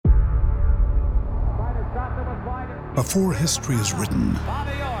Before history is written,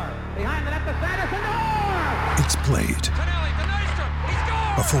 it's played.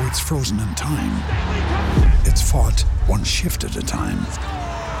 Before it's frozen in time, it's fought one shift at a time.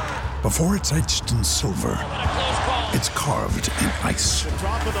 Before it's etched in silver, it's carved in ice.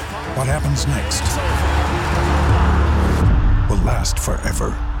 What happens next will last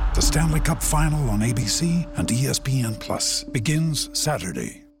forever. The Stanley Cup Final on ABC and ESPN Plus begins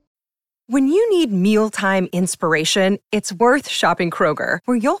Saturday. When you need mealtime inspiration, it's worth shopping Kroger,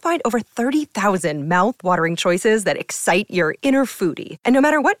 where you'll find over 30,000 mouth-watering choices that excite your inner foodie. And no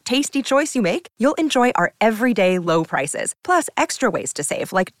matter what tasty choice you make, you'll enjoy our everyday low prices, plus extra ways to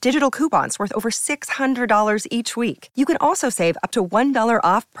save, like digital coupons worth over $600 each week. You can also save up to $1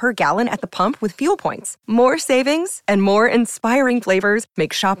 off per gallon at the pump with fuel points. More savings and more inspiring flavors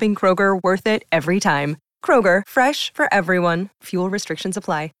make shopping Kroger worth it every time. Kroger, fresh for everyone. Fuel restrictions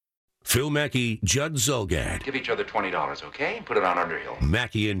apply. Phil Mackey, Judd Zulgad. Give each other $20, okay? Put it on Underhill.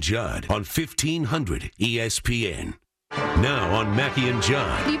 Mackey and Judd on 1500 ESPN. Now on Mackey and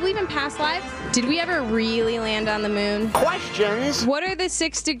Judd. Do you believe in past lives? Did we ever really land on the moon? Questions What are the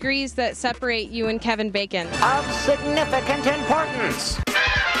 6 degrees that separate you and Kevin Bacon? of significant importance.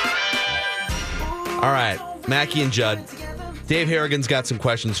 All right, Mackey and Judd. Dave Harrigan's got some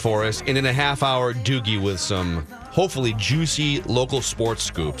questions for us. And in a half hour, Doogie with some hopefully juicy local sports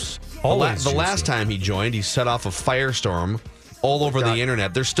scoops. The last time he joined, he set off a firestorm all over the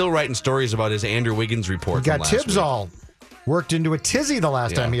internet. They're still writing stories about his Andrew Wiggins report. He got Tibbs all worked into a tizzy the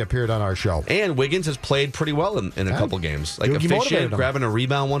last time he appeared on our show. And Wiggins has played pretty well in a couple games. Like efficient, grabbing a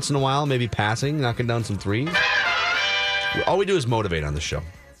rebound once in a while, maybe passing, knocking down some threes. All we do is motivate on the show.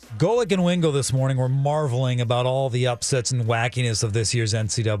 Golick and Wingo this morning were marveling about all the upsets and wackiness of this year's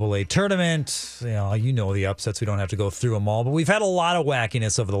NCAA tournament. You know the upsets. We don't have to go through them all, but we've had a lot of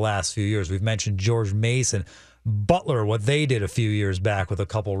wackiness over the last few years. We've mentioned George Mason, Butler, what they did a few years back with a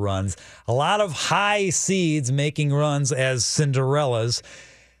couple runs. A lot of high seeds making runs as Cinderellas.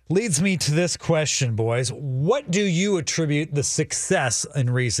 Leads me to this question, boys. What do you attribute the success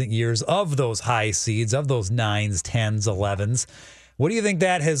in recent years of those high seeds, of those 9s, 10s, 11s? What do you think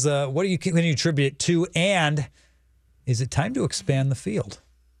that has, what can you attribute it to? And is it time to expand the field?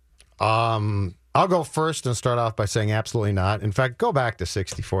 I'll go first and start off by saying absolutely not. In fact, go back to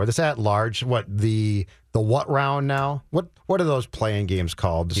 64. This at large, the what round now? What are those playing games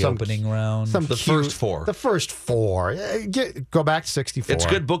called? The opening round? First four. The first four. Go back to 64. It's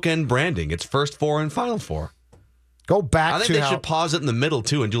good bookend branding. It's first four and final four. Go back to I think they should pause it in the middle,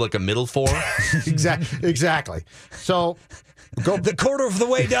 too, and do like a middle four. Exactly. So... Go the quarter of the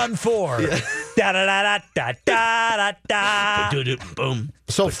way done four. Da da da da da da da. Boom.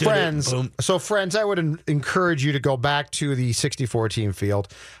 So friends, I would encourage you to go back to the 64 team field.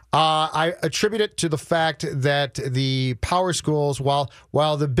 I attribute it to the fact that the power schools,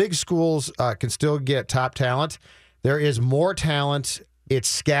 while the big schools can still get top talent, there is more talent. It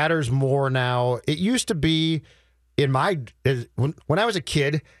scatters more now. It used to be when I was a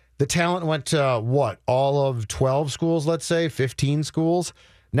kid. The talent went to all of 12 schools, let's say, 15 schools.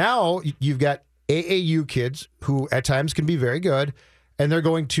 Now you've got AAU kids who at times can be very good, and they're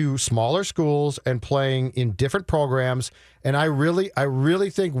going to smaller schools and playing in different programs. And I really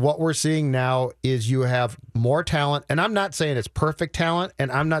think what we're seeing now is you have more talent. And I'm not saying it's perfect talent,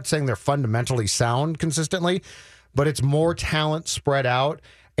 and I'm not saying they're fundamentally sound consistently, but it's more talent spread out.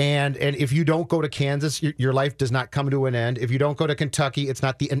 And if you don't go to Kansas, your life does not come to an end. If you don't go to Kentucky, it's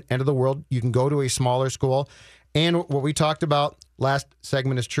not the end of the world. You can go to a smaller school. And what we talked about last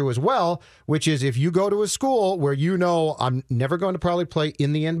segment is true as well, which is if you go to a school where I'm never going to probably play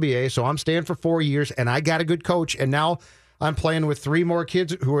in the NBA, so I'm staying for 4 years, and I got a good coach, and now I'm playing with 3 more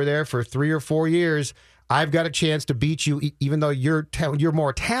kids who are there for 3 or 4 years, I've got a chance to beat you, even though you're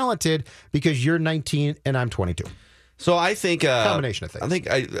more talented because you're 19 and I'm 22. So I think combination of things. I think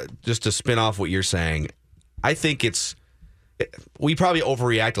just to spin off what you're saying, I think we probably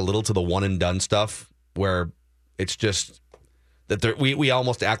overreact a little to the one and done stuff where it's just that we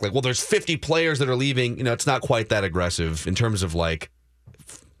almost act like, well, there's 50 players that are leaving. It's not quite that aggressive in terms of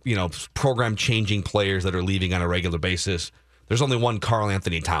program changing players that are leaving on a regular basis. There's only one Karl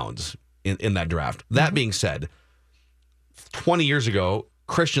Anthony Towns in that draft. That being said, 20 years ago,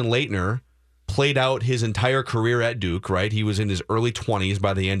 Christian Laettner played out his entire career at Duke, right? He was in his early 20s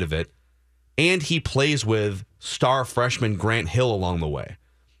by the end of it. And he plays with star freshman Grant Hill along the way.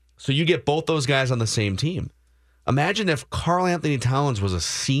 So you get both those guys on the same team. Imagine if Karl Anthony Towns was a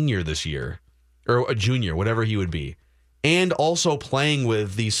senior this year, or a junior, whatever he would be, and also playing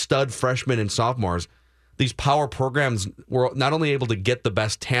with these stud freshmen and sophomores. These power programs were not only able to get the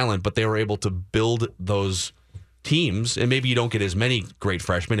best talent, but they were able to build those teams, and maybe you don't get as many great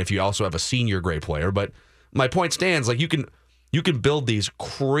freshmen if you also have a senior great player. But my point stands, like you can build these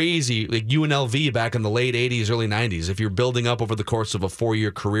crazy, like UNLV back in the late 80s, early 90s, if you're building up over the course of a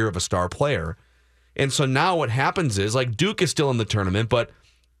 4-year career of a star player. And so now what happens is, like, Duke is still in the tournament, but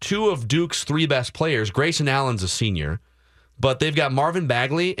 2 of Duke's 3 best players, Grayson Allen's a senior, but they've got Marvin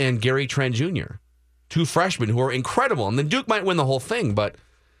Bagley and Gary Trent Jr., 2 freshmen who are incredible. And then Duke might win the whole thing, but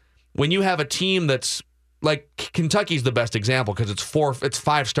when you have a team that's, like, Kentucky's the best example because it's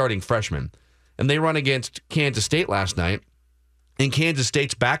 5 starting freshmen, and they run against Kansas State last night, in Kansas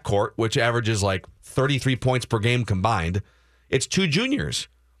State's backcourt, which averages like 33 points per game combined, it's 2 juniors.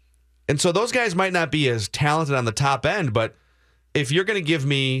 And so those guys might not be as talented on the top end, but if you're going to give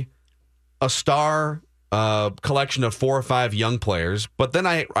me a star collection of 4 or 5 young players, but then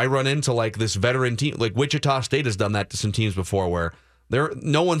I run into like this veteran team, like Wichita State has done that to some teams before where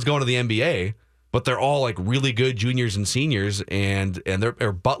no one's going to the NBA, but they're all like really good juniors and seniors, and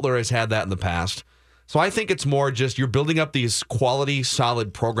Butler has had that in the past. So I think it's more just you're building up these quality,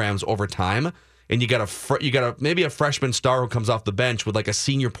 solid programs over time, and you got maybe a freshman star who comes off the bench with like a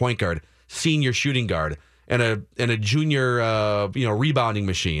senior point guard, senior shooting guard, and a junior rebounding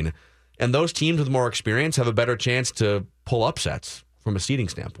machine. And those teams with more experience have a better chance to pull upsets from a seeding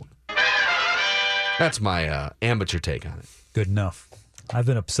standpoint. That's my amateur take on it. Good enough. I've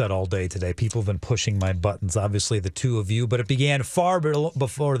been upset all day today. People have been pushing my buttons, obviously the 2 of you, but it began far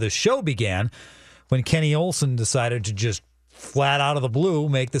before the show began when Kenny Olson decided to just flat out of the blue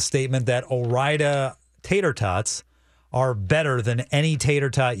make the statement that Ore-Ida tater tots are better than any tater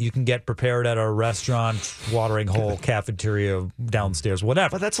tot you can get prepared at a restaurant, watering hole, cafeteria, downstairs,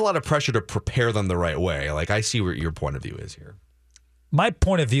 whatever. But that's a lot of pressure to prepare them the right way. Like, I see what your point of view is here. My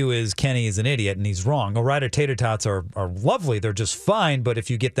point of view is Kenny is an idiot and he's wrong. Ore-Ida tater tots are lovely. They're just fine, but if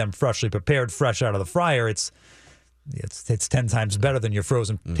you get them freshly prepared, fresh out of the fryer, it's 10 times better than your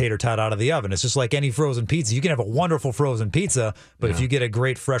frozen tater tot out of the oven. It's just like any frozen pizza. You can have a wonderful frozen pizza, but if you get a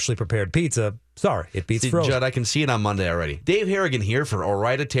great freshly prepared pizza, sorry, it beats frozen. Judd, I can see it on Monday already. Dave Harrigan here for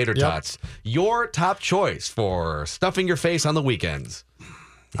Ore-Ida tater tots. Your top choice for stuffing your face on the weekends.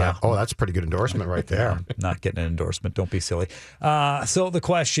 Yeah. That's a pretty good endorsement right there. Not getting an endorsement. Don't be silly. So the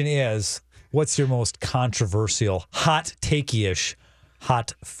question is, what's your most controversial, hot takey-ish,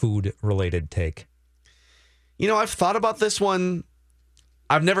 hot food-related take? You know, I've thought about this one.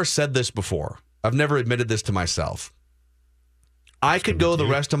 I've never said this before. I've never admitted this to myself. I could go the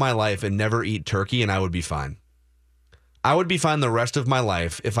rest of my life and never eat turkey, and I would be fine. I would be fine the rest of my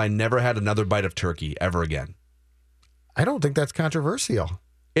life if I never had another bite of turkey ever again. I don't think that's controversial.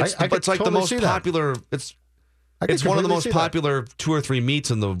 It's like totally the most popular. It's one of the most popular 2 or 3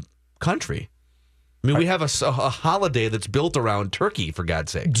 meats in the country. I mean, we have a holiday that's built around turkey, for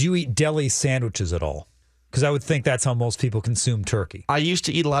God's sake. Do you eat deli sandwiches at all? Because I would think that's how most people consume turkey. I used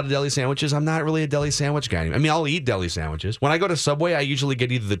to eat a lot of deli sandwiches. I'm not really a deli sandwich guy anymore. I mean, I'll eat deli sandwiches. When I go to Subway, I usually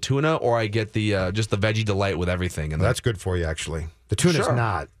get either the tuna or I get the just the Veggie Delight with everything. And that's good for you, actually. The tuna's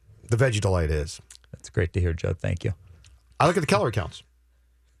not. The Veggie Delight is. That's great to hear, Judd. Thank you. I look at the calorie counts.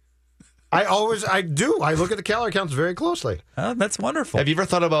 I do. I look at the calorie counts very closely. Oh, that's wonderful. Have you ever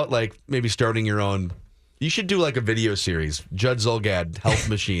thought about like maybe starting your own? You should do like a video series, Judd Zulgad, Health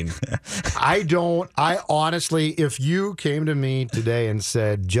Machine. I honestly, if you came to me today and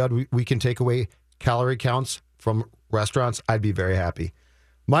said, Judd, we can take away calorie counts from restaurants, I'd be very happy.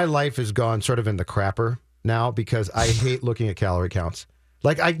 My life has gone sort of in the crapper now because I hate looking at calorie counts.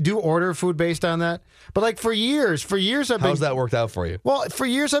 Like, I do order food based on that. But like for years I've been... How's that worked out for you? Well, for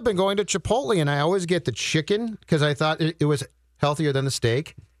years I've been going to Chipotle and I always get the chicken because I thought it was healthier than the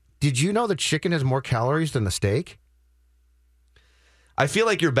steak. Did you know the chicken has more calories than the steak? I feel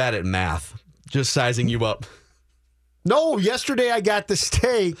like you're bad at math, just sizing you up. No, yesterday I got the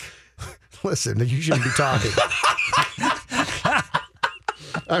steak. Listen, you shouldn't be talking.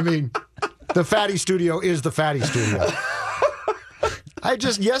 I mean, the Fatty Studio is the Fatty Studio.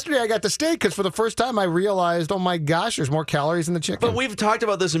 Yesterday I got the steak because for the first time I realized, oh my gosh, there's more calories in the chicken. But we've talked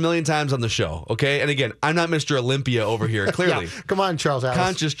about this a million times on the show, okay? And again, I'm not Mr. Olympia over here, clearly. Yeah. Come on, Charles Atlas.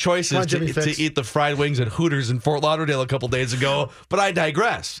 Conscious choices to eat the fried wings at Hooters in Fort Lauderdale a couple days ago, but I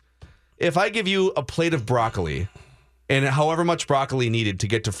digress. If I give you a plate of broccoli and however much broccoli needed to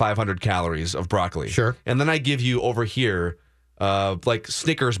get to 500 calories of broccoli, sure, and then I give you over here like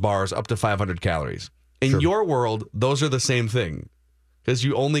Snickers bars up to 500 calories. In your world, those are the same thing. Because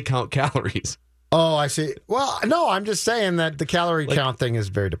you only count calories. Oh, I see. Well, no, I'm just saying that the calorie count thing is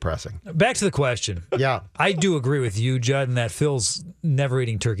very depressing. Back to the question. Yeah. I do agree with you, Judd, in that Phil's never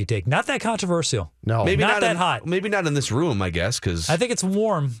eating turkey take. Not that controversial. No. Maybe not that in, hot. Maybe not in this room, I guess, because I think it's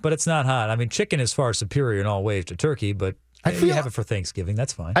warm, but it's not hot. I mean, chicken is far superior in all ways to turkey, but you have it for Thanksgiving.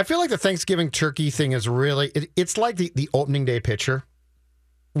 That's fine. I feel like the Thanksgiving turkey thing is really, it's like the opening day pitcher.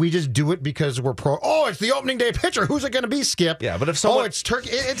 We just do it because we're pro. Oh, it's the opening day pitcher. Who's it going to be, Skip? Yeah, but if someone... Oh, it's turkey.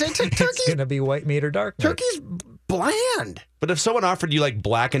 It's turkey. It's going to be white meat or dark meat. Turkey's bland. But if someone offered you like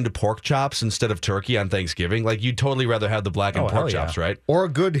blackened pork chops instead of turkey on Thanksgiving, like you'd totally rather have the blackened pork chops, right? Or a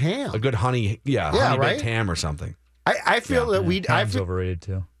good ham. A good honey baked ham or something. I feel that we... Ham's overrated,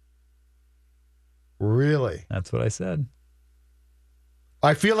 too. Really? That's what I said.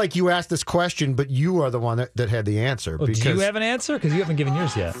 I feel like you asked this question, but you are the one that had the answer. Well, do you have an answer? Because you haven't given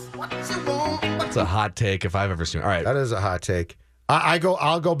yours yet. It's a hot take if I've ever seen it. All right. That is a hot take.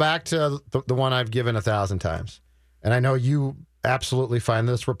 I'll go back to the one I've given 1,000 times. And I know you absolutely find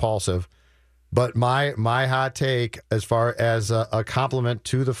this repulsive, but my hot take as far as a compliment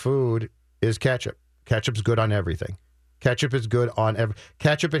to the food is ketchup. Ketchup's good on everything. Ketchup is good on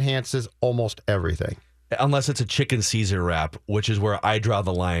ketchup enhances almost everything. Unless it's a chicken Caesar wrap, which is where I draw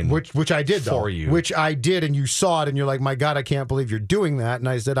the line. Which I did, for though. you. Which I did, and you saw it, and you're like, my God, I can't believe you're doing that. And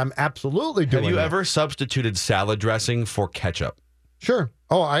I said, I'm absolutely doing it. Have you ever substituted salad dressing for ketchup? Sure.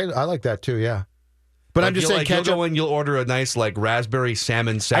 Oh, I like that, too, yeah. But I'm just saying ketchup. You'll go in, you'll order a nice like raspberry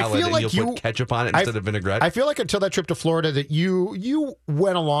salmon salad, and you'll put ketchup on it instead of vinaigrette. I feel like until that trip to Florida that you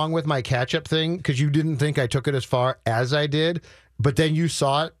went along with my ketchup thing because you didn't think I took it as far as I did. But then you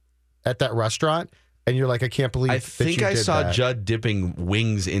saw it at that restaurant. And you're like, I can't believe. I think I saw Judd dipping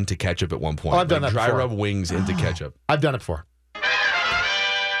wings into ketchup at one point. Oh, I've done that dry before. rub wings into ketchup. I've done it before.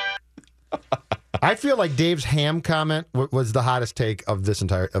 I feel like Dave's ham comment was the hottest take of that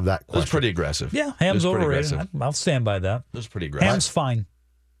question. It was pretty aggressive. Yeah, ham's overrated. I'll stand by that. It was pretty aggressive. Ham's fine.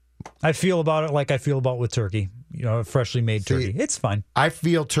 I feel about it like I feel about with turkey. You know, freshly made turkey. It's fine. I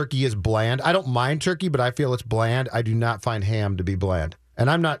feel turkey is bland. I don't mind turkey, but I feel it's bland. I do not find ham to be bland. And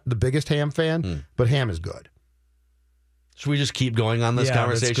I'm not the biggest ham fan, but ham is good. Should we just keep going on this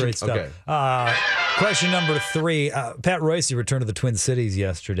conversation? That's great stuff. Okay. Question number 3. Pat Royce returned to the Twin Cities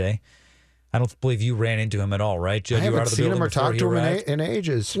yesterday. I don't believe you ran into him at all, right, Judd? I haven't seen him or talked to him in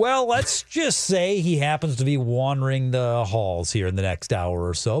ages. Well, let's just say he happens to be wandering the halls here in the next hour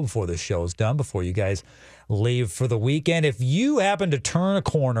or so before the show's done, before you guys leave for the weekend. If you happen to turn a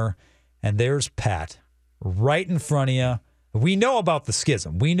corner and there's Pat right in front of you, we know about the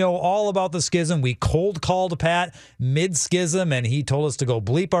schism. We know all about the schism. We cold called Pat mid-schism, and he told us to go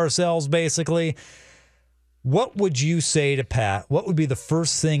bleep ourselves, basically. What would you say to Pat? What would be the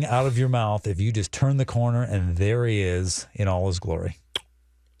first thing out of your mouth if you just turn the corner and there he is in all his glory?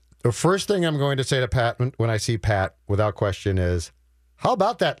 The first thing I'm going to say to Pat when I see Pat, without question, is, how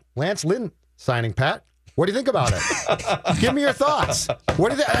about that Lance Lynn signing, Pat? What do you think about it? Give me your thoughts.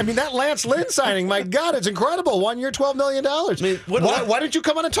 What do you think? I mean, that Lance Lynn signing, my God, it's incredible. 1 year, $12 million. I mean, why didn't you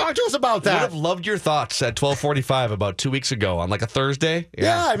come on and talk to us about that? I would have loved your thoughts at 12:45 about 2 weeks ago on like a Thursday.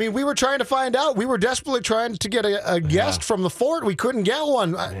 Yeah, I mean, we were trying to find out. We were desperately trying to get a guest from the fort. We couldn't get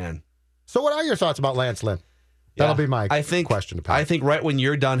one. Man. So what are your thoughts about Lance Lynn? That'll be my question to Pat. I think right when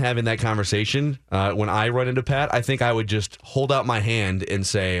you're done having that conversation, when I run into Pat, I think I would just hold out my hand and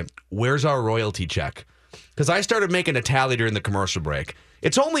say, where's our royalty check? Because I started making a tally during the commercial break.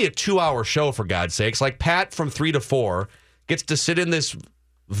 It's only a 2-hour show, for God's sakes. Like, Pat from 3 to 4 gets to sit in this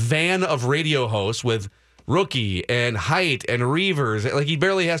van of radio hosts with Rookie and Height and Reavers. Like, he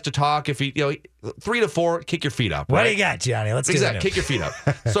barely has to talk. If he, 3 to 4, kick your feet up. Right? What do you got, Johnny? Let's get it. Kick your feet up.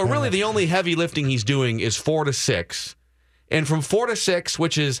 So really, the only heavy lifting he's doing is 4 to 6. And from 4 to 6,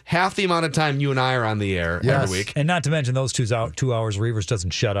 which is half the amount of time you and I are on the air every week. And not to mention those 2 hours, Reavers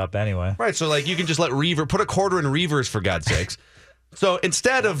doesn't shut up anyway. Right, so like you can just let Reaver put a quarter in Reavers, for God's sakes. So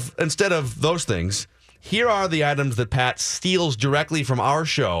instead of those things, here are the items that Pat steals directly from our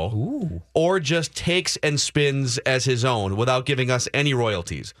show, or just takes and spins as his own without giving us any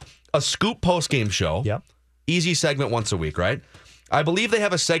royalties. A Scoop postgame show. Yep. Easy segment once a week, right? I believe they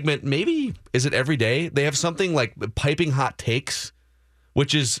have a segment, maybe, is it every day? They have something like Piping Hot Takes,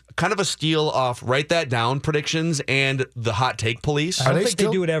 which is kind of a steal off Write That Down predictions and the Hot Take Police. I don't think they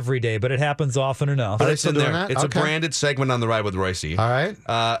do it every day, but it happens often enough. But it's in there. It's a branded segment on the Ride with Royce. All right.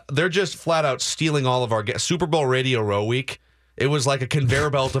 They're just flat out stealing all of our guests. Super Bowl Radio Row Week. It was like a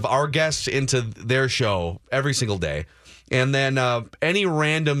conveyor belt of our guests into their show every single day. And then any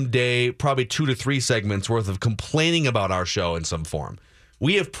random day, probably 2 to 3 segments worth of complaining about our show in some form.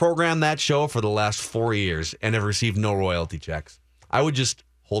 We have programmed that show for the last 4 years and have received no royalty checks. I would just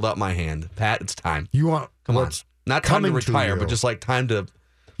hold out my hand. Pat, it's time. You want Come on. what's Not time to coming to retire, you. but just like time to.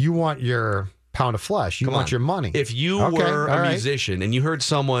 You want your pound of flesh. You Come want on. your money. If you Okay, were all a right. musician and you heard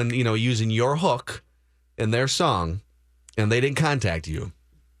someone, using your hook in their song and they didn't contact you,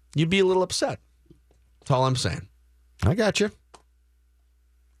 you'd be a little upset. That's all I'm saying. I got you.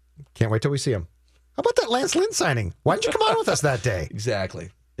 Can't wait till we see him. How about that Lance Lynn signing? Why didn't you come on with us that day? Exactly.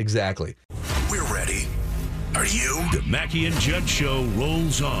 We're ready. Are you? The Mackie and Judd Show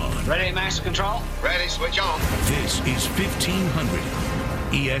rolls on. Ready, master control? Ready, switch on. This is 1500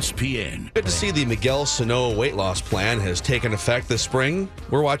 ESPN. Good to see the Miguel Sano weight loss plan has taken effect this spring.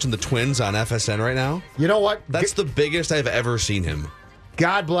 We're watching the Twins on FSN right now. You know what? That's the biggest I've ever seen him.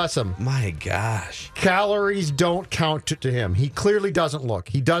 God bless him. My gosh. Calories don't count to him. He clearly doesn't look.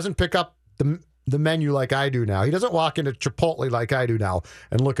 He doesn't pick up the menu like I do now. He doesn't walk into Chipotle like I do now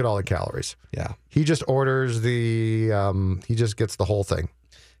and look at all the calories. Yeah. He just orders he just gets the whole thing.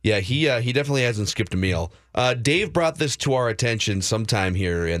 Yeah, he definitely hasn't skipped a meal. Dave brought this to our attention sometime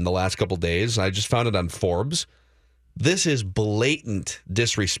here in the last couple days. I just found it on Forbes. This is blatant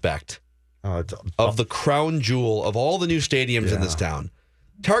disrespect of the crown jewel of all the new stadiums in this town.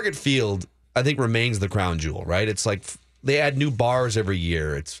 Target Field, I think, remains the crown jewel, right? It's like they add new bars every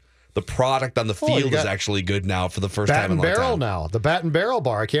year. It's the product on the field is actually good now for the first time in a long time. Bat and Barrel now. The Bat and Barrel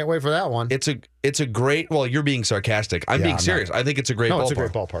bar. I can't wait for that one. It's a great. Well, you're being sarcastic. I'm being serious. I think it's a great ballpark. It's a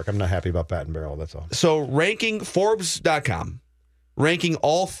great ballpark. I'm not happy about Bat and Barrel. That's all. So Forbes.com, ranking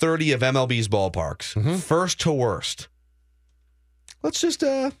all 30 of MLB's ballparks, first to worst. Let's just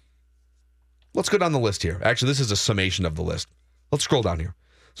let's go down the list here. Actually, this is a summation of the list. Let's scroll down here.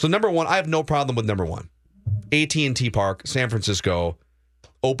 So number one, I have no problem with number one. AT&T Park, San Francisco,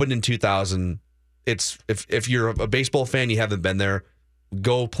 opened in 2000. It's if you're a baseball fan, you haven't been there,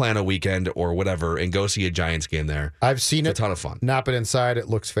 go plan a weekend or whatever and go see a Giants game there. I've seen It's a ton of fun. Not been inside. It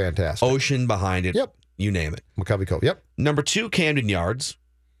looks fantastic. Ocean behind it. Yep. You name it. McCovey Cove. Yep. Number two, Camden Yards.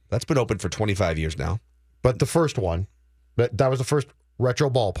 That's been open for 25 years now. But the first one, that was the first retro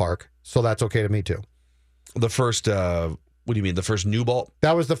ballpark, so that's okay to me too. The first, what do you mean? The first new ball?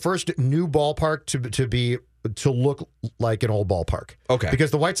 That was the first new ballpark to look like an old ballpark. Okay.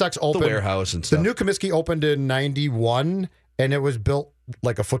 Because the White Sox opened The warehouse and the stuff. new Comiskey opened in 91, and it was built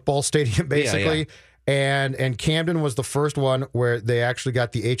like a football stadium basically. Yeah. And Camden was the first one where they actually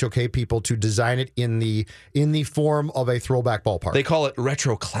got the HOK people to design it in the form of a throwback ballpark. They call it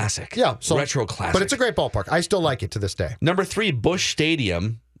Retro Classic. Yeah, so Retro Classic. But it's a great ballpark. I still like it to this day. Number three, Busch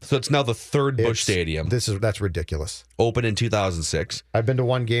Stadium. So it's now the third Busch Stadium. That's ridiculous. Opened in 2006. I've been to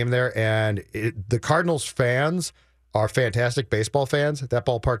one game there, and the Cardinals fans are fantastic baseball fans. That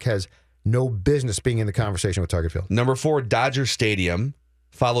ballpark has no business being in the conversation with Target Field. Number four, Dodger Stadium,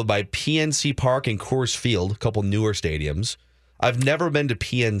 followed by PNC Park and Coors Field, a couple newer stadiums. I've never been to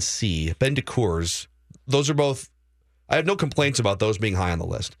PNC, been to Coors. Those are both, I have no complaints about those being high on the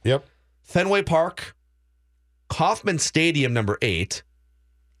list. Yep. Fenway Park, Kauffman Stadium, number 8.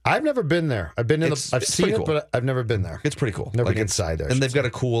 I've never been there. I've been I've seen pretty it, cool. but I've never been there. It's pretty cool. Never been it's- inside there, I And should they've got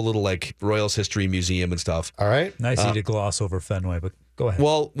a cool little Royals History Museum and stuff. All right. Nice to gloss over Fenway, but go ahead.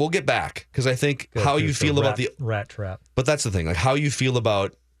 Well, we'll get back because I think Go how through you the feel about the rat trap. But that's the thing. How you feel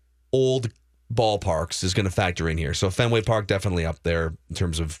about old ballparks is going to factor in here. So Fenway Park definitely up there in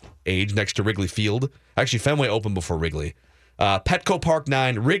terms of age, next to Wrigley Field. Actually, Fenway opened before Wrigley. Petco Park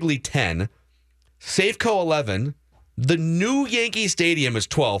 9, Wrigley 10, Safeco 11. The new Yankee Stadium is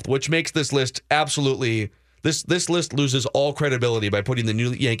 12th, which makes this list absolutely. This list loses all credibility by putting the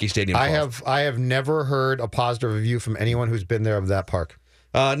new Yankee Stadium 12th. I have never heard a positive review from anyone who's been there of that park.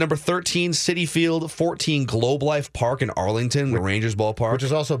 Number 13, Citi Field. 14, Globe Life Park in Arlington, the Rangers ballpark. Which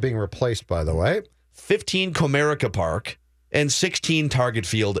is also being replaced, by the way. 15, Comerica Park. And 16, Target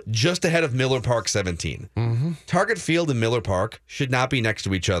Field, just ahead of Miller Park 17. Mm-hmm. Target Field and Miller Park should not be next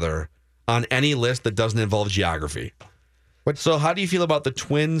to each other on any list that doesn't involve geography. So how do you feel about the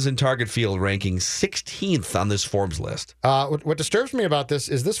Twins and Target Field ranking 16th on this Forbes list? What disturbs me about this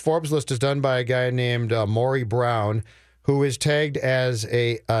is Forbes list is done by a guy named Maury Brown, who is tagged as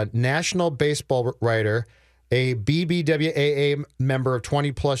a national baseball writer, a BBWAA member of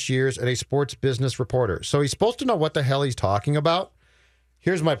 20-plus years, and a sports business reporter. So he's supposed to know what the hell he's talking about.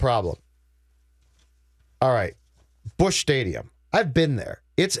 Here's my problem. All right, Busch Stadium. I've been there.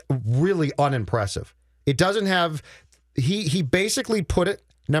 It's really unimpressive. It doesn't have... He basically put it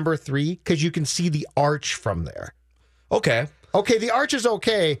number 3 because you can see the arch from there. Okay, the arch is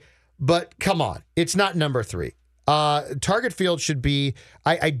okay, but come on, it's not number 3. Target Field should be.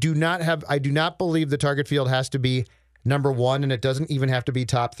 I do not believe the Target Field has to be number 1, and it doesn't even have to be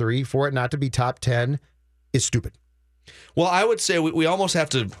top 3. For it not to be top 10 is stupid. Well, I would say we almost have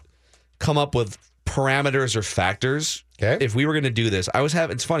to come up with parameters or factors. Okay. If we were going to do this,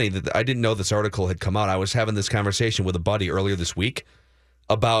 it's funny that I didn't know this article had come out. I was having this conversation with a buddy earlier this week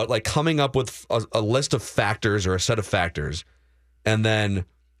about like coming up with a list of factors or a set of factors. And then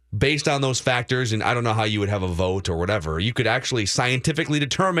based on those factors, and I don't know how you would have a vote or whatever, you could actually scientifically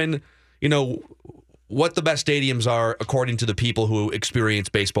determine, what the best stadiums are according to the people who experience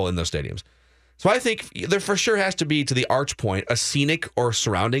baseball in those stadiums. So I think there for sure has to be, to the arch point, a scenic or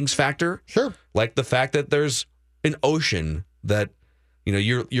surroundings factor. Sure. Like the fact that there's an ocean that,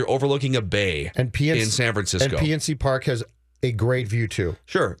 you're overlooking a bay in San Francisco. And PNC Park has a great view too.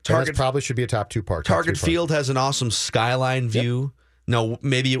 Sure. Target probably should be a top 2 park. Target Field has an awesome skyline view. Yep. No,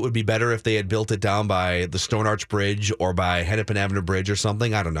 maybe it would be better if they had built it down by the Stone Arch Bridge or by Hennepin Avenue Bridge or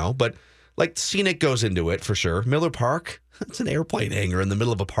something. I don't know. But like scenic goes into it for sure. Miller Park, it's an airplane hangar in the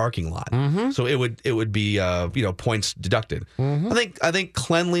middle of a parking lot. Mm-hmm. So it would be points deducted. Mm-hmm. I think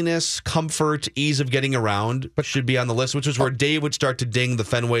cleanliness, comfort, ease of getting around should be on the list, which is where Dave would start to ding the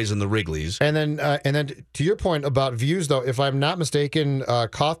Fenways and the Wrigley's. And then to your point about views, though, if I'm not mistaken,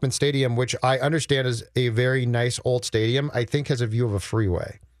 Kauffman Stadium, which I understand is a very nice old stadium, I think has a view of a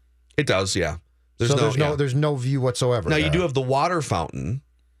freeway. It does, yeah. There's no view whatsoever. Now you do have the water fountain,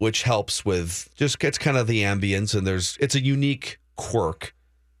 which helps with just gets kind of the ambience, and it's a unique quirk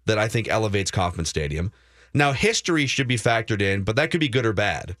that I think elevates Kauffman Stadium. Now, history should be factored in, but that could be good or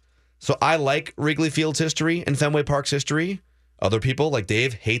bad. So I like Wrigley Field's history and Fenway Park's history. Other people, like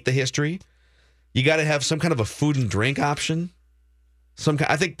Dave, hate the history. You got to have some kind of a food and drink option.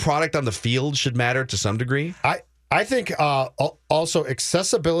 I think product on the field should matter to some degree. I think also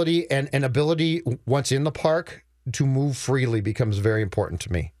accessibility and ability once in the park to move freely becomes very important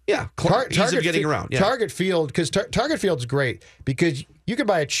to me. Yeah, ease of getting around. Yeah. Target Field, because Target Field's great because you can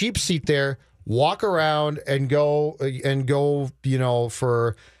buy a cheap seat there, walk around, and go,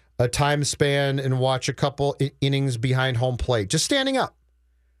 for a time span and watch a couple innings behind home plate, just standing up.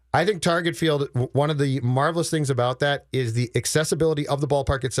 I think Target Field, one of the marvelous things about that is the accessibility of the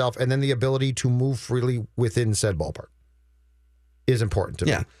ballpark itself, and then the ability to move freely within said ballpark is important to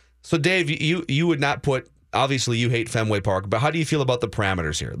me. Yeah. So Dave, you would not put. Obviously, you hate Fenway Park, but how do you feel about the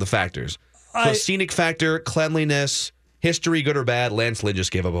parameters here, the factors? So scenic factor, cleanliness, history, good or bad. Lance Lynn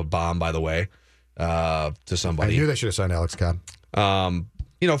just gave up a bomb, by the way, to somebody. I knew they should have signed Alex Cobb.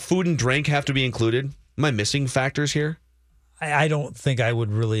 Food and drink have to be included. Am I missing factors here? I don't think I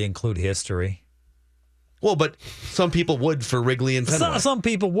would really include history. Well, but some people would for Wrigley and Fenway. Some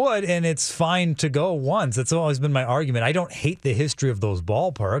people would, and it's fine to go once. That's always been my argument. I don't hate the history of those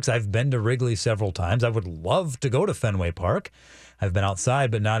ballparks. I've been to Wrigley several times. I would love to go to Fenway Park. I've been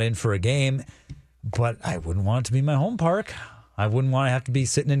outside, but not in for a game. But I wouldn't want it to be my home park. I wouldn't want to have to be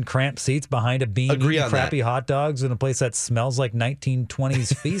sitting in cramped seats behind a beam eating crappy hot dogs in a place that smells like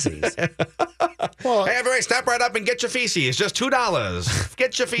 1920s feces. Well, hey, everybody, step right up and get your feces. Just $2.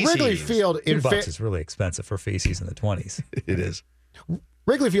 Get your feces. Wrigley Field $2 is really expensive for feces in the 20s. It is.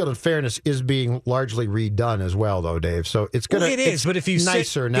 Wrigley Field, in fairness, is being largely redone as well, though, Dave. So it's going it is, but if you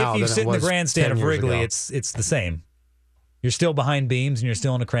nicer sit, now if you than sit it was in the grandstand 10 of years Wrigley, ago. it's the same. You're still behind beams and you're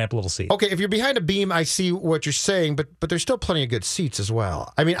still in a cramped little seat. Okay, if you're behind a beam, I see what you're saying, but there's still plenty of good seats as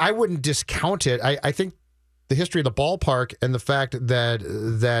well. I mean, I wouldn't discount it. I think the history of the ballpark and the fact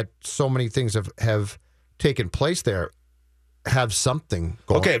that so many things have taken place there have something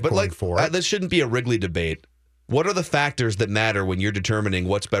going for it. This shouldn't be a Wrigley debate. What are the factors that matter when you're determining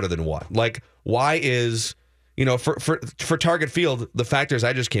what's better than what? Like, why is, for Target Field, the factors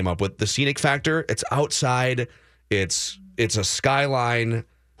I just came up with, the scenic factor, it's outside, it's a skyline,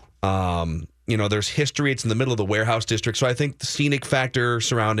 there's history, it's in the middle of the warehouse district. So I think the scenic factor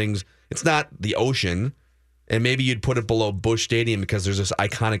surroundings, it's not the ocean, and maybe you'd put it below Busch Stadium because there's this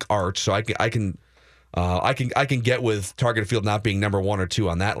iconic arch. So I can get with Target Field not being number 1 or 2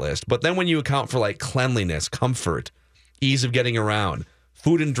 on that list. But then when you account for like cleanliness, comfort, ease of getting around,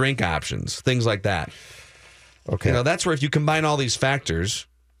 food and drink options, things like that. Okay. That's where if you combine all these factors,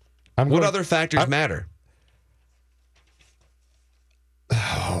 what other factors matter?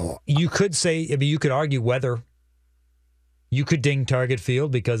 You could say, you could argue weather. You could ding Target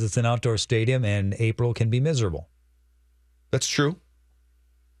Field because it's an outdoor stadium and April can be miserable. That's true.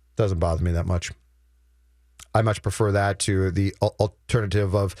 Doesn't bother me that much. I much prefer that to the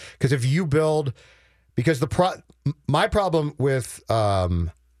alternative of, because if you build, because my problem with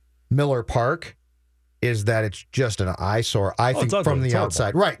Miller Park is that it's just an eyesore. I think from the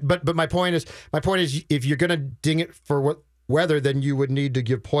outside, right? But my point is, if you're going to ding it for what weather, then you would need to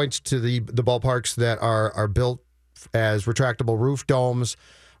give points to the ballparks that are built as retractable roof domes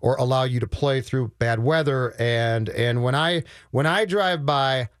or allow you to play through bad weather. And when I drive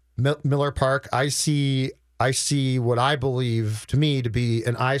by Miller Park, I see what I believe to me to be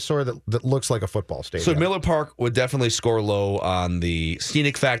an eyesore that looks like a football stadium. So Miller Park would definitely score low on the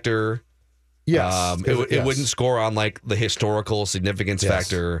scenic factor. Yes. It wouldn't score on like the historical significance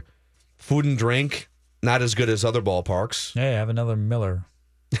factor. Food and drink, not as good as other ballparks. Hey, have another Miller.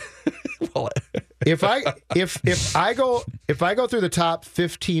 Well, if I go through the top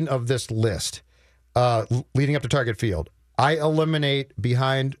 15 of this list, leading up to Target Field, I eliminate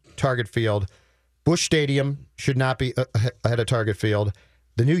behind Target Field. Busch Stadium should not be ahead of Target Field.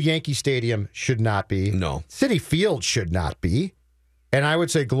 The new Yankee Stadium should not be. No. Citi Field should not be. And I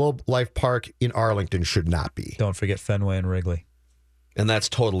would say Globe Life Park in Arlington should not be. Don't forget Fenway and Wrigley. And that's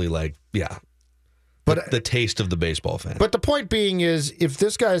totally like, but the taste of the baseball fan. But the point being is, if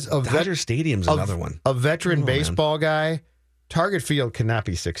this guy's Dodger Stadium's another one. A veteran baseball guy, Target Field cannot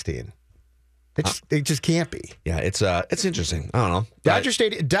be 16. It just can't be. Yeah, it's interesting. I don't know.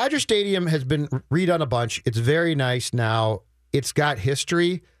 Dodger Stadium has been redone a bunch. It's very nice now. It's got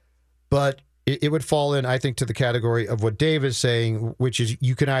history, but it would fall in, I think, to the category of what Dave is saying, which is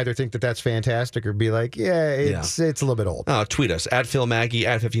you can either think that that's fantastic or be like, it's a little bit old. Tweet us at Phil Mackey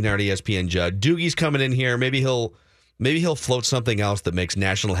at 1500 ESPN Judd. Doogie's coming in here. Maybe he'll float something else that makes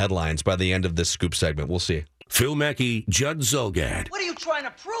national headlines by the end of this scoop segment. We'll see. Phil Mackey, Judd Zulgad. What are you trying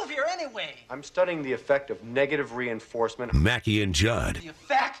to prove here anyway? I'm studying the effect of negative reinforcement. Mackey and Judd. The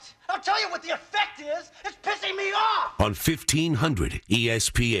effect? I'll tell you what the effect is. It's pissing me off. On 1500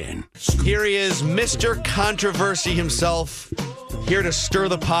 ESPN. Here he is, Mr. Controversy himself, here to stir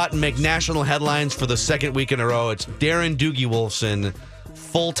the pot and make national headlines for the second week in a row. It's Darren Doogie Wolfson,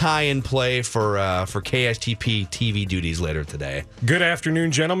 full tie-in play for KSTP TV duties later today. Good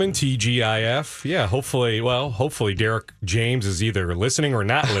afternoon, gentlemen. TGIF. Yeah, hopefully Derek James is either listening or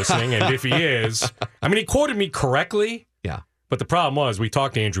not listening. And if he is, he quoted me correctly. Yeah. But the problem was we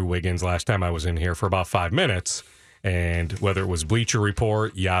talked to Andrew Wiggins last time I was in here for about 5 minutes. And whether it was Bleacher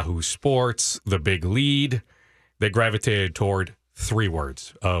Report, Yahoo Sports, The Big Lead, they gravitated toward 3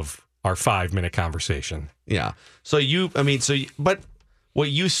 words of our 5-minute conversation. Yeah. But what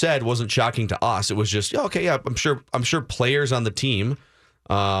you said wasn't shocking to us. It was just, I'm sure players on the team.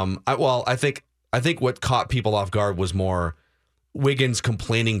 I think what caught people off guard was more Wiggins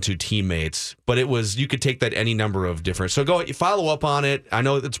complaining to teammates, but you could take that any number of different. So follow up on it. I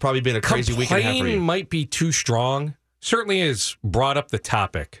know it's probably been a crazy week and a half for you. Might be too strong. Certainly has brought up the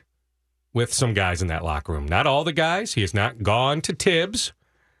topic with some guys in that locker room. Not all the guys. He has not gone to Tibbs.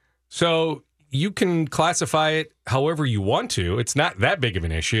 So you can classify it however you want to. It's not that big of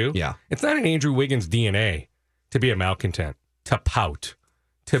an issue. Yeah. It's not in Andrew Wiggins' DNA to be a malcontent, to pout,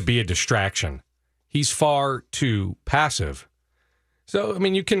 to be a distraction. He's far too passive. So,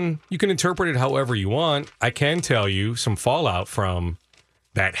 you can interpret it however you want. I can tell you some fallout from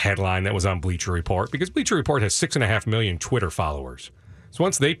that headline that was on Bleacher Report, because Bleacher Report has 6.5 million Twitter followers. So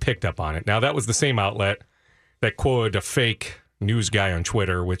once they picked up on it, now that was the same outlet that quoted a fake news guy on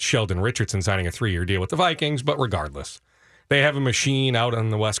Twitter with Sheldon Richardson signing a 3-year deal with the Vikings, but regardless, they have a machine out on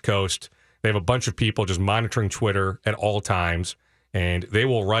the West Coast. They have a bunch of people just monitoring Twitter at all times, and they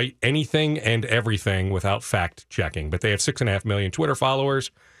will write anything and everything without fact checking. But they have 6.5 million Twitter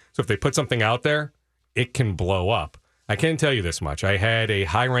followers, so if they put something out there, it can blow up. I can tell you this much. I had a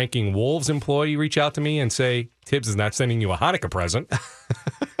high-ranking Wolves employee reach out to me and say, Tibbs is not sending you a Hanukkah present.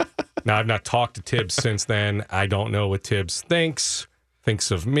 Now, I've not talked to Tibbs since then. I don't know what Tibbs thinks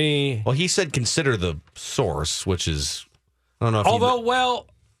of me. Well, he said consider the source, which is, I don't know if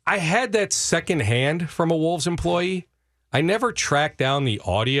I had that secondhand from a Wolves employee. I never tracked down the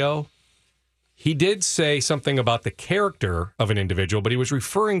audio. He did say something about the character of an individual, but he was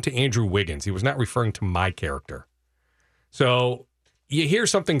referring to Andrew Wiggins. He was not referring to my character. So you hear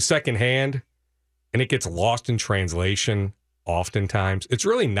something secondhand, and it gets lost in translation oftentimes. It's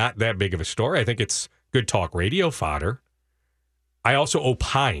really not that big of a story. I think it's good talk radio fodder. I also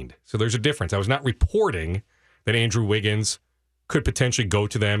opined. So there's a difference. I was not reporting that Andrew Wiggins could potentially go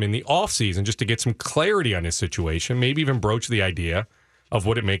to them in the offseason just to get some clarity on his situation, maybe even broach the idea of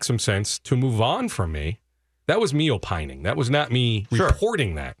would it make some sense to move on from me. That was me opining. That was not me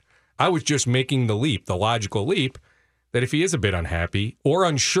reporting that. I was just making the leap, the logical leap, that if he is a bit unhappy or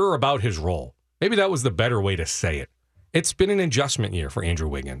unsure about his role, maybe that was the better way to say it. It's been an adjustment year for Andrew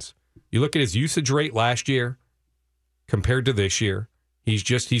Wiggins. You look at his usage rate last year compared to this year,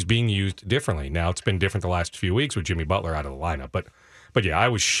 he's being used differently. Now, it's been different the last few weeks with Jimmy Butler out of the lineup. But yeah, I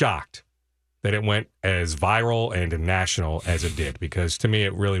was shocked that it went as viral and national as it did, because to me,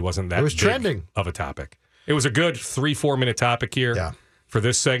 it really wasn't that big trending of a topic. It was a good 3-4 minute topic here. Yeah. for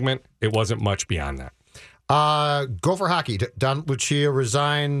this segment, it wasn't much beyond that. Gopher hockey. Don Lucia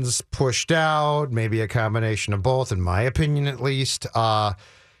resigns, pushed out, maybe a combination of both, in my opinion at least.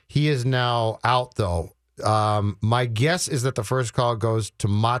 He is now out, though. My guess is that the first call goes to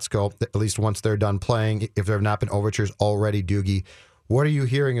Motzko, at least once they're done playing, if there have not been overtures already, Doogie. What are you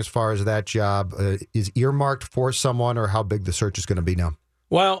hearing as far as that job is earmarked for someone, or how big the search is going to be now?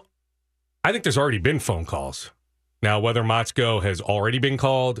 Well, I think there's already been phone calls. Now, whether Motzko has already been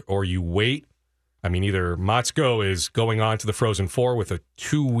called or you wait, I mean, either Motzko is going on to the Frozen Four with a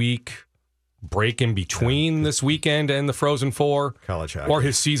 2-week break in between this weekend and the Frozen Four, college hockey, or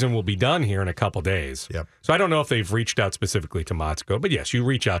his season will be done here in a couple days. Yep. So I don't know if they've reached out specifically to Motzko, but yes, you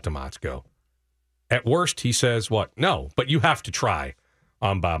reach out to Motzko. At worst, he says, what? No, but you have to try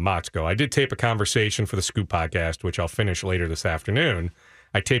on Bob Motzko. I did tape a conversation for the Scoop podcast, which I'll finish later this afternoon.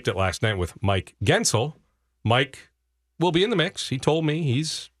 I taped it last night with Mike Gensel. Mike will be in the mix. He told me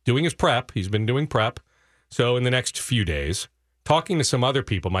he's doing his prep. He's been doing prep. So in the next few days, talking to some other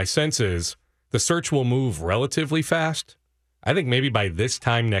people, my sense is the search will move relatively fast. I think maybe by this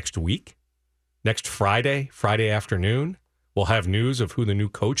time next week, next Friday afternoon, we'll have news of who the new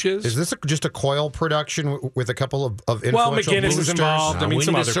coach is. Is this just a Coyle production with a couple of influential Well, McGinnis boosters? is involved. No, I mean,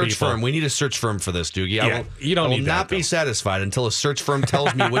 some other people. We need a search firm for this, Doogie. Yeah, you don't I will need not that, be though. satisfied until a search firm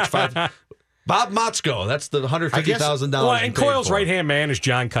tells me which 5. Bob Motzko, that's the $150,000. Well, and Coyle's right-hand man is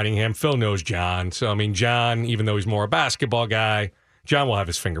John Cunningham. Phil knows John. So, I mean, John, even though he's more a basketball guy, John will have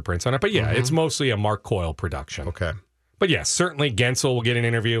his fingerprints on it. But, yeah, it's mostly a Mark Coyle production. Okay. But, yeah, certainly Gensel will get an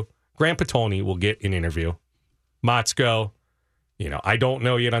interview. Grant Petone will get an interview. Motzko, I don't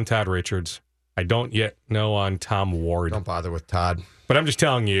know yet on Todd Richards. I don't yet know on Tom Ward. Don't bother with Todd. But I'm just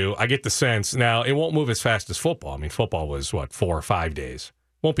telling you, I get the sense. Now, it won't move as fast as football. I mean, football was, 4 or 5 days.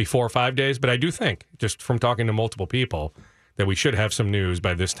 Won't be 4 or 5 days, but I do think, just from talking to multiple people, that we should have some news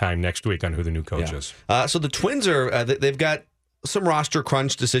by this time next week on who the new coach is. So the Twins they've got some roster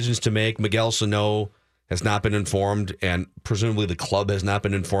crunch decisions to make. Miguel Sano has not been informed, and presumably the club has not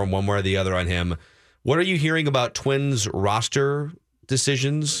been informed one way or the other on him. What are you hearing about Twins roster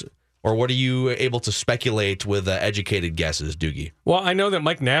decisions, or what are you able to speculate with educated guesses, Doogie? Well, I know that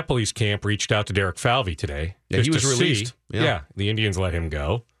Mike Napoli's camp reached out to Derek Falvey today. Yeah, he was to released. See, yeah, the Indians let him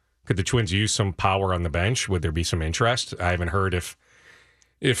go. Could the Twins use some power on the bench? Would there be some interest? I haven't heard if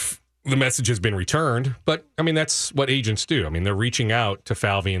the message has been returned, but I mean, that's what agents do. I mean, they're reaching out to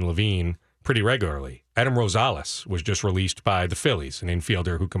Falvey and Levine pretty regularly. Adam Rosales was just released by the Phillies, an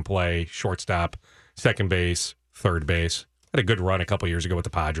infielder who can play shortstop, second base, third base. Had a good run a couple years ago with the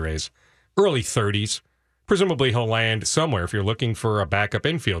Padres. Early 30s. Presumably he'll land somewhere if you're looking for a backup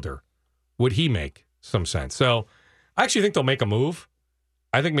infielder. Would he make some sense? So I actually think they'll make a move.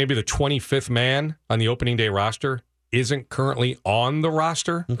 I think maybe the 25th man on the opening day roster isn't currently on the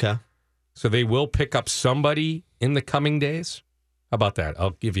roster. Okay. So they will pick up somebody in the coming days. How about that?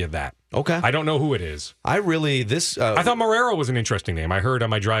 I'll give you that. Okay. I don't know who it is. I thought Marrero was an interesting name. I heard on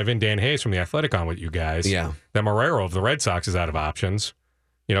my drive-in, Dan Hayes from The Athletic on with you guys. Yeah. That Marrero of the Red Sox is out of options.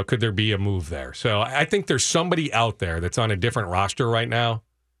 Could there be a move there? So I think there's somebody out there that's on a different roster right now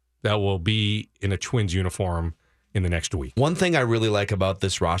that will be in a Twins uniform in the next week. One thing I really like about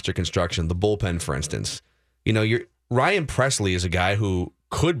this roster construction, the bullpen, for instance, Ryan Presley is a guy who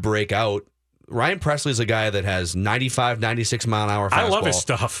could break out. Ryan Presley is a guy that has 95, 96 mile an hour fastball. I love his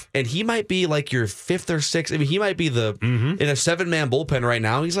stuff. And he might be like your 5th or 6th. I mean, he might be in a 7-man bullpen right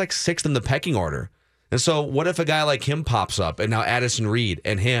now. He's like 6th in the pecking order. And so what if a guy like him pops up, and now Addison Reed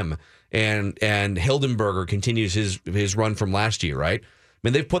and him and Hildenberger continues his run from last year, right? I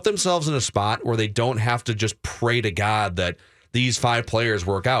mean, they've put themselves in a spot where they don't have to just pray to God that these 5 players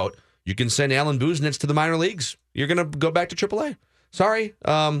work out. You can send Alan Buznitz to the minor leagues. You're going to go back to AAA. Sorry.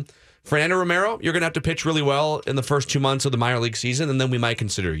 Fernando Romero, you're going to have to pitch really well in the first 2 months of the minor league season, and then we might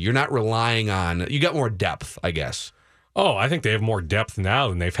consider. You're not relying on... You got more depth, I guess. Oh, I think they have more depth now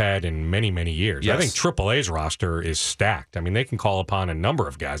than they've had in many, many years. Yes. I think AAA's roster is stacked. I mean, they can call upon a number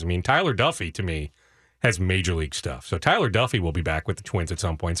of guys. I mean, Tyler Duffy, to me, has major league stuff. So Tyler Duffy will be back with the Twins at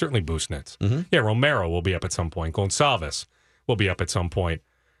some point. Certainly Buznitz. Mm-hmm. Yeah, Romero will be up at some point. Gonsalves will be up at some point.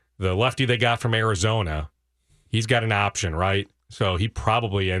 The lefty they got from Arizona, he's got an option, right? So he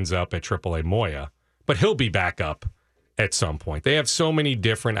probably ends up at AAA Moya. But he'll be back up at some point. They have so many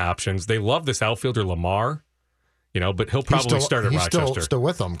different options. They love this outfielder, Lamar. But he'll probably start at Rochester. He's still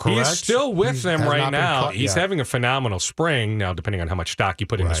with them, correct? He's still with them right now. He's yet. having a phenomenal spring. Now, depending on how much stock you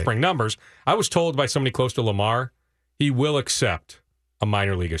put into spring numbers, I was told by somebody close to Lamar, he will accept a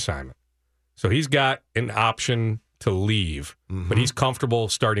minor league assignment. So he's got an option to leave, but he's comfortable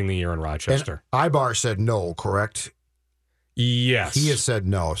starting the year in Rochester. And Ibar said no, correct? Yes. He has said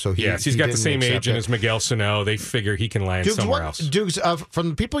no. So he's got the didn't same accept agent it. as Miguel Sano. They figure he can land somewhere else. Dukes, from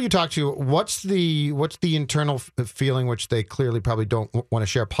the people you talk to, what's the internal feeling, which they clearly probably don't want to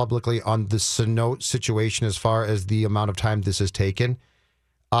share publicly, on the Sano situation as far as the amount of time this has taken?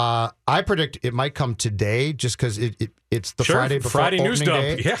 I predict it might come today, just because it's the Friday before Friday news dump.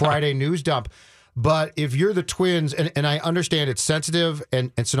 day, Yeah. Friday news dump. But if you're the Twins, and I understand it's sensitive,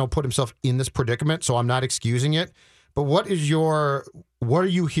 and Sano put himself in this predicament, so I'm not excusing it. But what are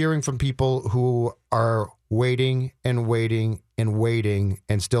you hearing from people who are waiting and waiting and waiting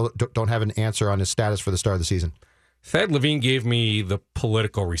and still don't have an answer on his status for the start of the season? Thad Levine gave me the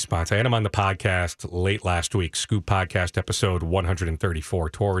political response. I had him on the podcast late last week, Scoop Podcast episode 134.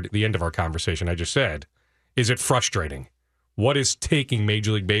 Toward the end of our conversation, I just said, is it frustrating? What is taking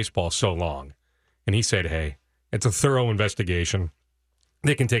Major League Baseball so long? And he said, hey, it's a thorough investigation.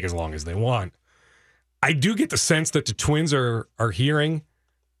 They can take as long as they want. I do get the sense that the Twins are hearing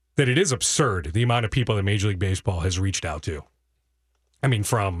that it is absurd, the amount of people that Major League Baseball has reached out to. I mean,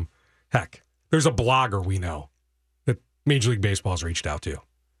 there's a blogger we know that Major League Baseball has reached out to.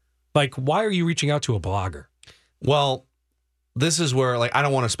 Like, why are you reaching out to a blogger? Well, this is where, I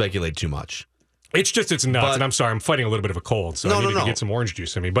don't want to speculate too much. It's nuts, and I'm sorry, I'm fighting a little bit of a cold, so I needed to get some orange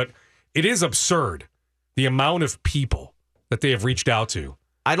juice in me. But it is absurd, the amount of people that they have reached out to.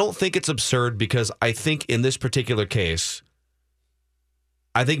 I don't think it's absurd, because I think in this particular case,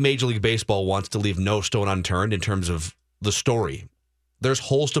 I think Major League Baseball wants to leave no stone unturned in terms of the story. There's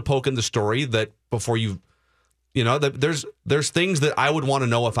holes to poke in the story that before there's things that I would want to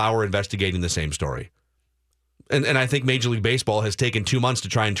know if I were investigating the same story. And I think Major League Baseball has taken 2 months to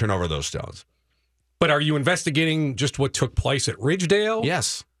try and turn over those stones. But are you investigating just what took place at Ridgedale?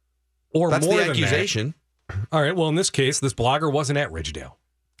 Yes. Or that's more the than accusation. That? All right. Well, in this case, this blogger wasn't at Ridgedale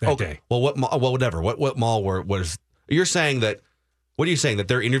that day. Well, whatever. What mall was? You're saying that? What are you saying, that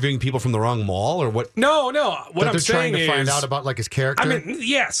they're interviewing people from the wrong mall, or what? No. What I'm they're saying trying to find out about his character. I mean,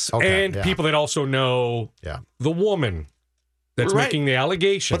 yes, okay, and people that also know the woman that's making the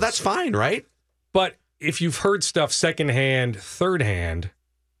allegations. But that's fine, right? But if you've heard stuff secondhand, thirdhand,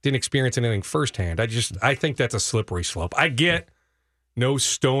 didn't experience anything firsthand, I think that's a slippery slope. I get no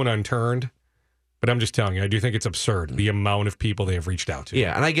stone unturned, but I'm just telling you, I do think it's absurd, the amount of people they have reached out to.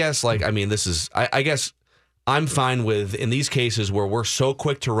 Yeah, and I guess, this is, I guess I'm fine with, in these cases where we're so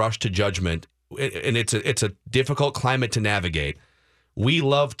quick to rush to judgment, and it's a difficult climate to navigate, we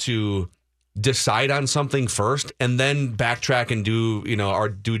love to decide on something first and then backtrack and do, our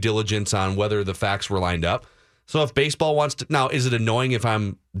due diligence on whether the facts were lined up. So if baseball wants to, now, is it annoying if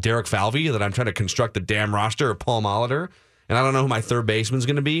I'm Derek Falvey that I'm trying to construct the damn roster of Paul Molitor and I don't know who my third baseman's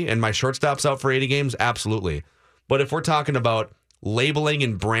going to be and my shortstop's out for 80 games? Absolutely. But if we're talking about labeling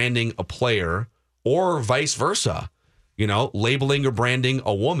and branding a player, or vice versa, labeling or branding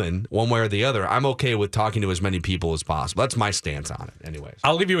a woman one way or the other, I'm okay with talking to as many people as possible. That's my stance on it anyways.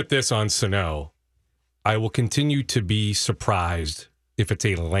 I'll leave you with this on Sano. I will continue to be surprised if it's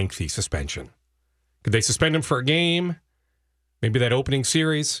a lengthy suspension. Could they suspend him for a game? Maybe that opening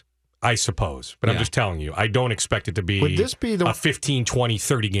series? I suppose. But I'm just telling you, I don't expect it to be, a 15, 20,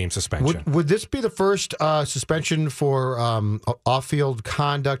 30-game suspension. Would this be the first suspension for off-field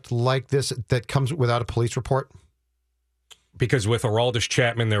conduct like this that comes without a police report? Because with Aroldis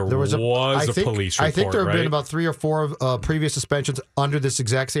Chapman, there was a police report, I think there have right? been about 3 or 4 previous suspensions under this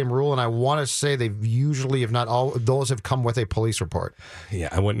exact same rule, and I want to say they've usually, if not all, those have come with a police report. Yeah,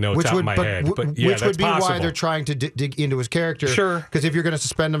 I wouldn't know top of my head, but yeah, which would be possible. why they're trying to dig into his character. Sure. Because if you're going to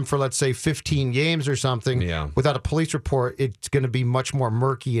suspend him for, let's say, 15 games or something, without a police report, it's going to be much more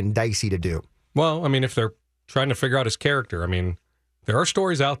murky and dicey to do. Well, I mean, if they're trying to figure out his character, I mean, there are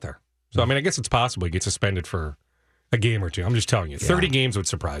stories out there. So, I mean, I guess it's possible he gets suspended for a game or two. I'm just telling you, 30 games would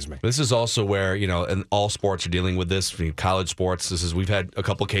surprise me. This is also where, and all sports are dealing with this. College sports, we've had a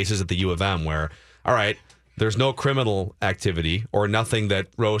couple cases at the U of M where, all right, there's no criminal activity or nothing that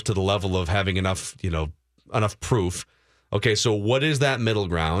rose to the level of having enough proof. Okay, so what is that middle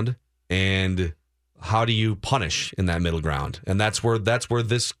ground, and how do you punish in that middle ground? And that's where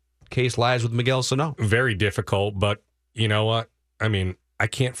this case lies with Miguel Sano. Very difficult, but you know what? I mean, I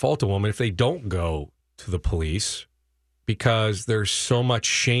can't fault a woman if they don't go to the police, because there's so much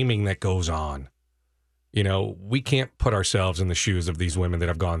shaming that goes on. We can't put ourselves in the shoes of these women that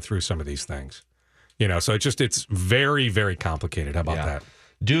have gone through some of these things. So it's very, very complicated. How about that?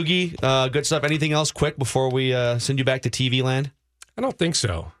 Doogie, good stuff. Anything else quick before we send you back to TV land? I don't think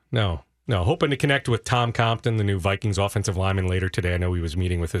so. No. No, hoping to connect with Tom Compton, the new Vikings offensive lineman, later today. I know he was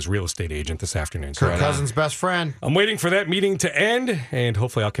meeting with his real estate agent this afternoon. Kirk Cousins' best friend. I'm waiting for that meeting to end, and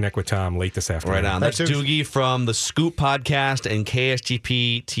hopefully I'll connect with Tom late this afternoon. Right on. That's Doogie from the Scoop Podcast and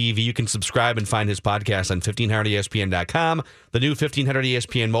KSGP TV. You can subscribe and find his podcast on 1500ESPN.com, the new 1500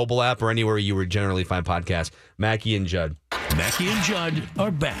 ESPN mobile app, or anywhere you would generally find podcasts. Mackie and Judd. Mackie and Judd are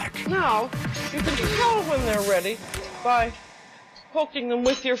back. Now, you can tell when they're ready by poking them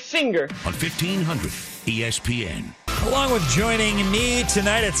with your finger. On 1500 ESPN. Along with joining me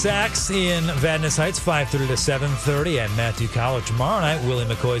tonight at Saks in Vadnais Heights, 5:30 to 7:30, and Matthew College tomorrow night, Willie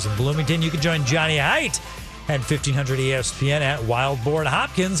McCoy's in Bloomington. You can join Johnny Height at 1500 ESPN at Wildboard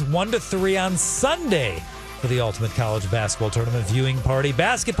Hopkins, 1 to 3 on Sunday for the Ultimate College Basketball Tournament viewing party.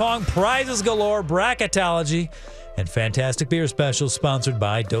 Basket pong, prizes galore, bracketology, and fantastic beer specials sponsored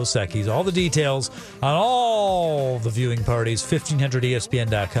by Dos Equis. All the details on all the viewing parties,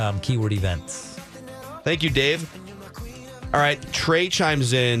 1500ESPN.com, keyword events. Thank you, Dave. All right, Trey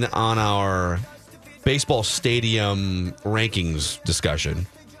chimes in on our baseball stadium rankings discussion.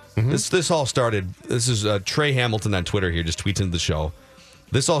 This all started, this is Trey Hamilton on Twitter here, just tweets into the show.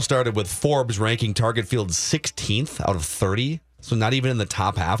 This all started with Forbes ranking Target Field 16th out of 30, so not even in the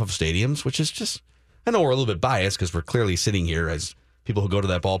top half of stadiums, which is just... I know we're a little bit biased because we're clearly sitting here as people who go to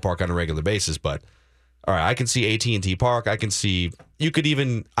that ballpark on a regular basis, but all right, I can see AT&T Park. I can see, you could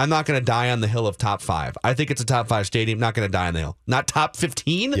even, I'm not going to die on the hill of top 5. I think it's a top 5 stadium, not going to die on the hill. Not top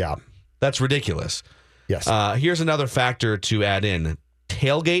 15? Yeah. That's ridiculous. Yes. Here's another factor to add in.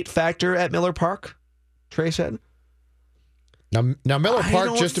 Tailgate factor at Miller Park, Trey said. Now Miller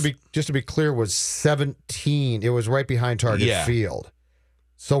Park, just to be clear, was 17. It was right behind Target Field.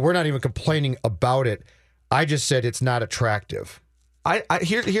 So we're not even complaining about it. I just said it's not attractive.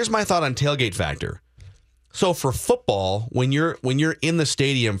 Here's my thought on tailgate factor. So for football, when you're in the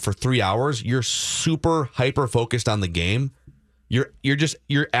stadium for 3 hours, you're super hyper focused on the game.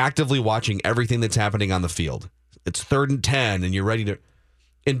 You're actively watching everything that's happening on the field. It's 3rd and 10, and you're ready to.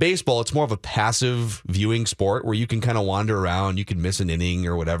 In baseball, it's more of a passive viewing sport where you can kind of wander around, you can miss an inning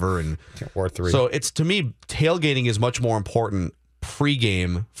or whatever, and or 3. So it's, to me, tailgating is much more important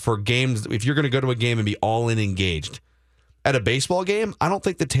pregame for games. If you're going to go to a game and be all in engaged. At a baseball game, I don't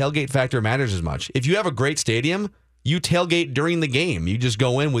think the tailgate factor matters as much. If you have a great stadium, you tailgate during the game. You just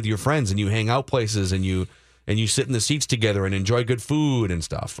go in with your friends and you hang out places and you sit in the seats together and enjoy good food and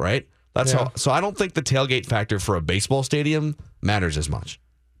stuff, right? That's how. So I don't think the tailgate factor for a baseball stadium matters as much.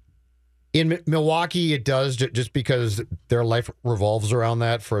 In Milwaukee, it does, just because their life revolves around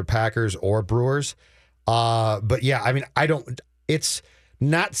that for Packers or Brewers. But yeah, I mean, it's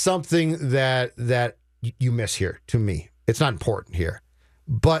not something that you miss here, to me. It's not important here.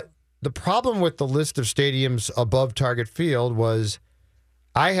 But the problem with the list of stadiums above Target Field was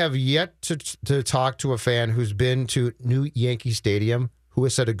I have yet to talk to a fan who's been to New Yankee Stadium who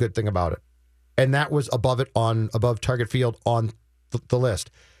has said a good thing about it. And that was above Target Field on the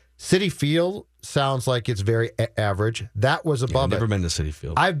list. Citi Field sounds like it's very average. That was above it. I've never been to Citi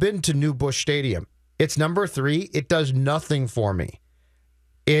Field. I've been to New Busch Stadium. It's number 3. It does nothing for me.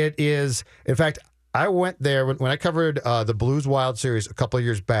 It is, in fact, I went there when I covered the Blues Wild Series a couple of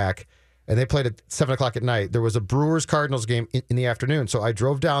years back, and they played at 7 o'clock at night. There was a Brewers-Cardinals game in the afternoon, so I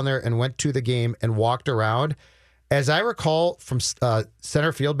drove down there and went to the game and walked around. As I recall, from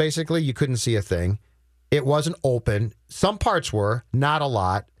center field, basically, you couldn't see a thing. It wasn't open. Some parts were, not a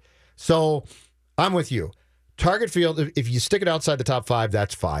lot. So I'm with you. Target Field, if you stick it outside the top 5,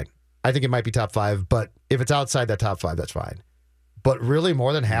 that's fine. I think it might be top 5, but if it's outside that top 5, that's fine. But really,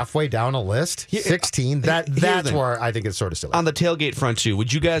 more than halfway down a list, 16, that's where I think it's sort of silly. On the tailgate front, too,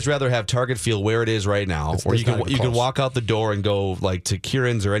 would you guys rather have Target Field where it is right now, or you can walk out the door and go like to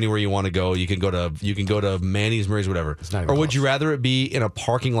Kieran's or anywhere you want to go? You can go to Manny's, Murray's, whatever. Or would you rather it be in a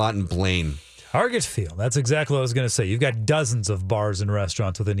parking lot in Blaine? Target Field. That's exactly what I was going to say. You've got dozens of bars and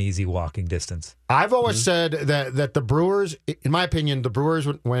restaurants within easy walking distance. I've always said that the Brewers, in my opinion, the Brewers,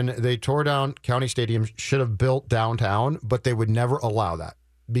 when they tore down County Stadium, should have built downtown, but they would never allow that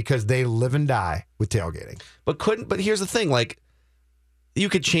because they live and die with tailgating. But here's the thing, like, you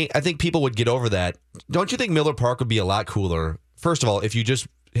could change. I think people would get over that. Don't you think Miller Park would be a lot cooler? First of all, if you just,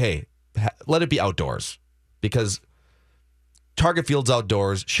 let it be outdoors, because Target Field's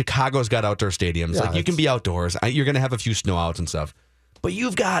outdoors. Chicago's got outdoor stadiums. Yeah, you can be outdoors. You're going to have a few snow outs and stuff. But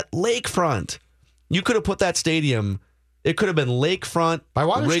you've got lakefront. You could have put that stadium. It could have been lakefront by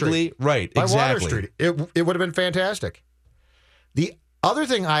Water Wrigley. Street. Right, by exactly. Water Street. It would have been fantastic. The other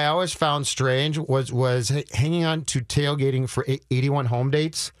thing I always found strange was hanging on to tailgating for 81 home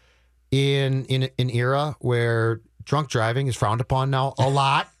dates in an era where drunk driving is frowned upon now a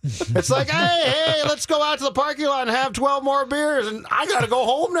lot. It's like, hey, let's go out to the parking lot and have 12 more beers, and I got to go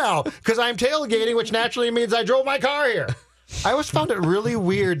home now because I'm tailgating, which naturally means I drove my car here. I always found it really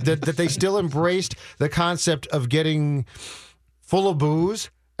weird that they still embraced the concept of getting full of booze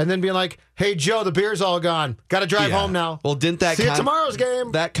and then being like, hey, Joe, the beer's all gone. Got to drive home now. Well, didn't that see you at tomorrow's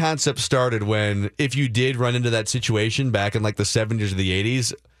game? That concept started when, if you did run into that situation back in like the 70s or the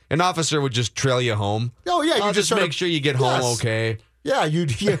 80s, an officer would just trail you home. Oh, yeah. You just make sure you get home okay. Yeah,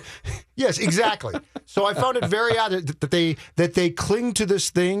 yes, exactly. So I found it very odd that they cling to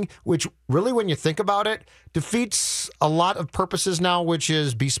this thing, which really, when you think about it, defeats a lot of purposes now, which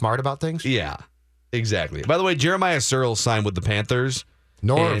is be smart about things. Yeah, exactly. By the way, Jeremiah Searles signed with the Panthers.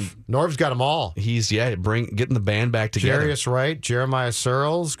 Norv's got them all. He's getting the band back together. Jarius Wright, Jeremiah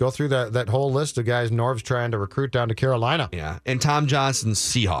Searles. Go through that whole list of guys Norv's trying to recruit down to Carolina. Yeah, and Tom Johnson's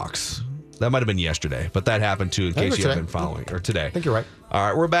Seahawks. That might have been yesterday, but that happened too. In case you haven't been following, or today. I think you're right. All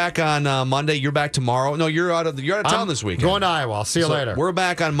right, we're back on Monday. You're back tomorrow. No, you're out of town this weekend. Going to Iowa. I'll see you later. We're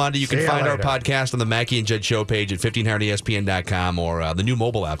back on Monday. You can find our podcast on the Mackie and Judd Show page at 1500ESPN.com or the new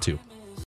mobile app too.